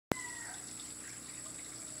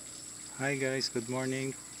Hi guys, good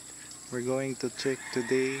morning. We're going to check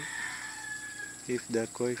today if the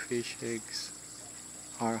koi fish eggs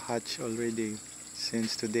are hatched already,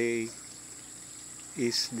 since today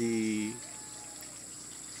is the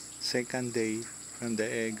second day from the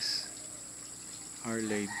eggs are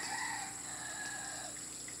laid.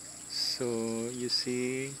 So you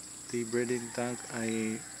see the breeding tank,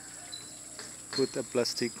 I put a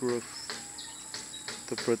plastic roof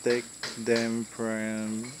to protect them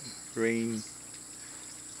from rain,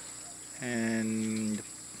 and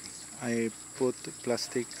I put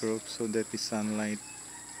plastic roof so that the sunlight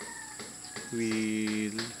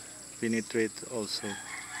will penetrate also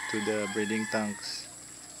to the breeding tanks,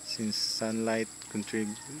 since sunlight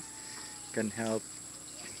can help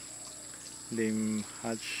them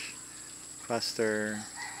hatch faster,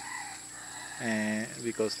 and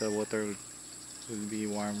because the water will be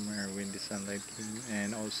warmer when the sunlight came,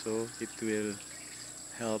 and also it will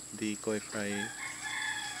help the koi fry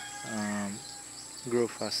um, grow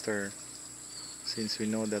faster, since we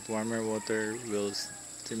know that warmer water will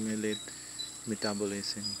stimulate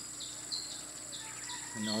metabolism.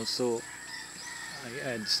 And also I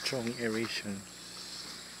add strong aeration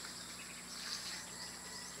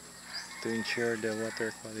to ensure the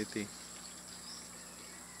water quality.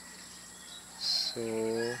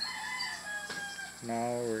 So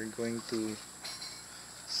now we're going to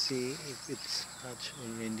see if it's hatched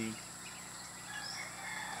already.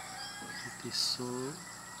 It is so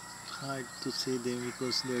hard to see them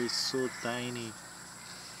because they're so tiny.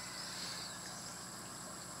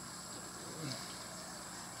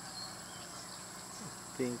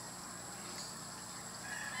 I think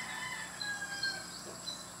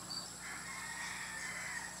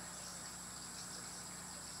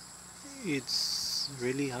it's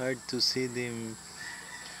really hard to see them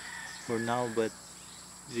for now, but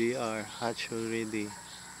they are hatched already.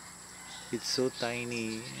 It's so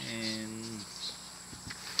tiny, and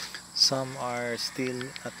some are still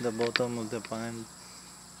at the bottom of the pond,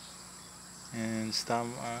 and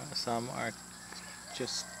some are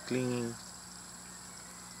just clinging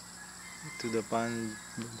to the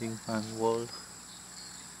building pond wall.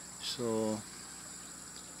 So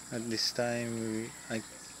at this time we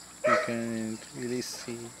can really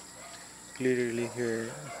see clearly here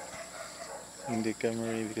in the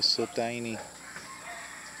camera because it's so tiny.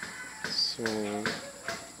 So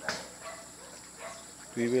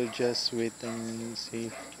we will just wait and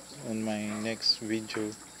see on my next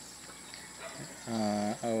video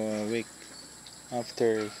a week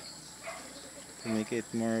after, to make it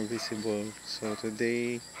more visible. So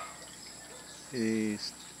today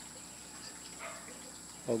is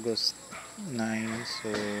August 9,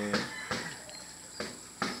 so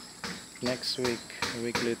next week, a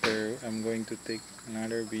week later, I'm going to take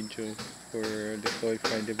another video for the koi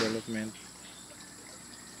fry development.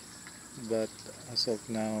 But as of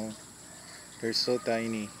now, they're so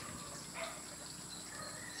tiny.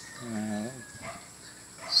 Uh,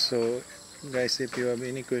 so guys, if you have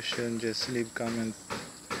any question, just leave comment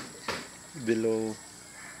below,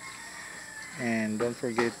 and don't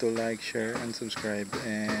forget to like, share and subscribe.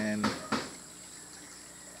 And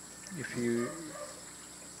if you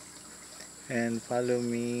and follow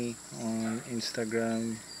me on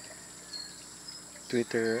Instagram,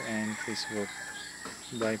 Twitter and Facebook.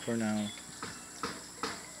 Bye for now.